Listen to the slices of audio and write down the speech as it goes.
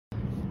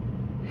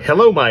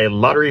Hello my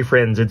lottery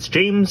friends, it's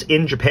James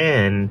in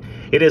Japan.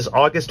 It is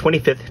August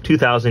 25th,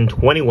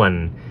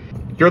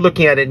 2021. You're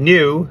looking at a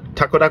new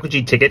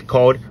Takarakuji ticket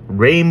called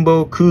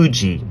Rainbow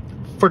Kuji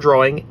for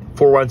drawing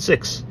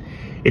 416.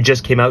 It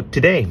just came out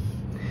today.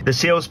 The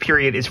sales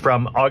period is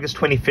from August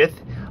 25th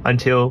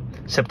until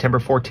September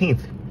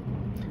 14th.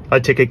 A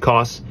ticket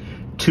costs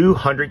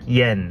 200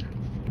 yen.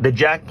 The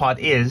jackpot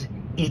is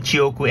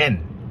ichioku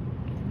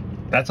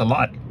yen. That's a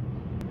lot.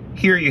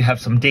 Here you have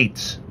some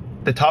dates.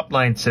 The top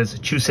line says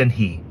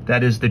Chusenhi,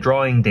 that is the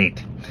drawing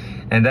date,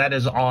 and that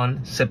is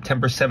on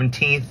September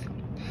 17th,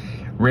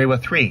 Reiwa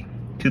 3,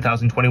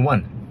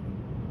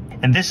 2021.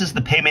 And this is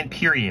the payment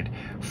period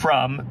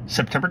from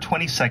September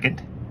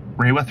 22nd,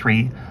 Reiwa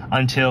 3,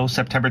 until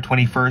September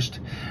 21st,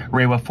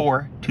 Reiwa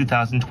 4,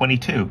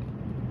 2022.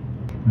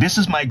 This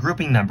is my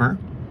grouping number,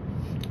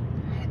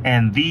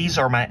 and these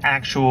are my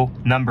actual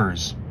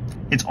numbers.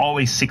 It's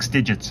always 6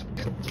 digits.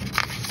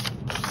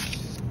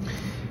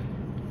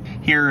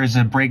 Here is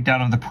a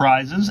breakdown of the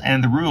prizes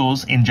and the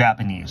rules in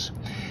Japanese.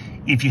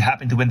 If you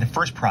happen to win the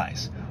first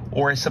prize,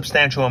 or a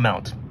substantial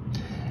amount,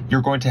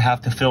 you're going to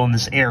have to fill in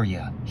this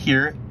area.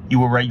 Here, you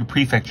will write your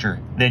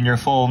prefecture, then your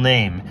full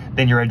name,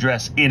 then your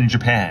address in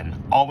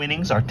Japan. All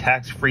winnings are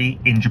tax-free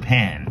in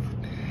Japan.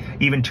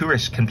 Even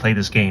tourists can play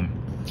this game.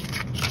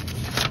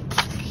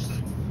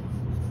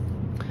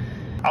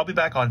 I'll be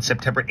back on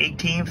September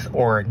 18th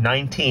or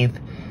 19th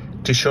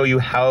to show you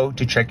how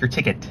to check your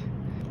ticket.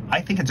 I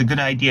think it's a good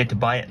idea to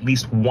buy at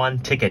least one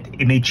ticket.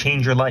 It may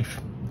change your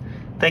life.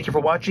 Thank you for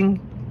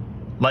watching.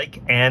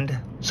 Like and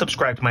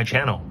subscribe to my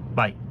channel.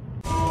 Bye.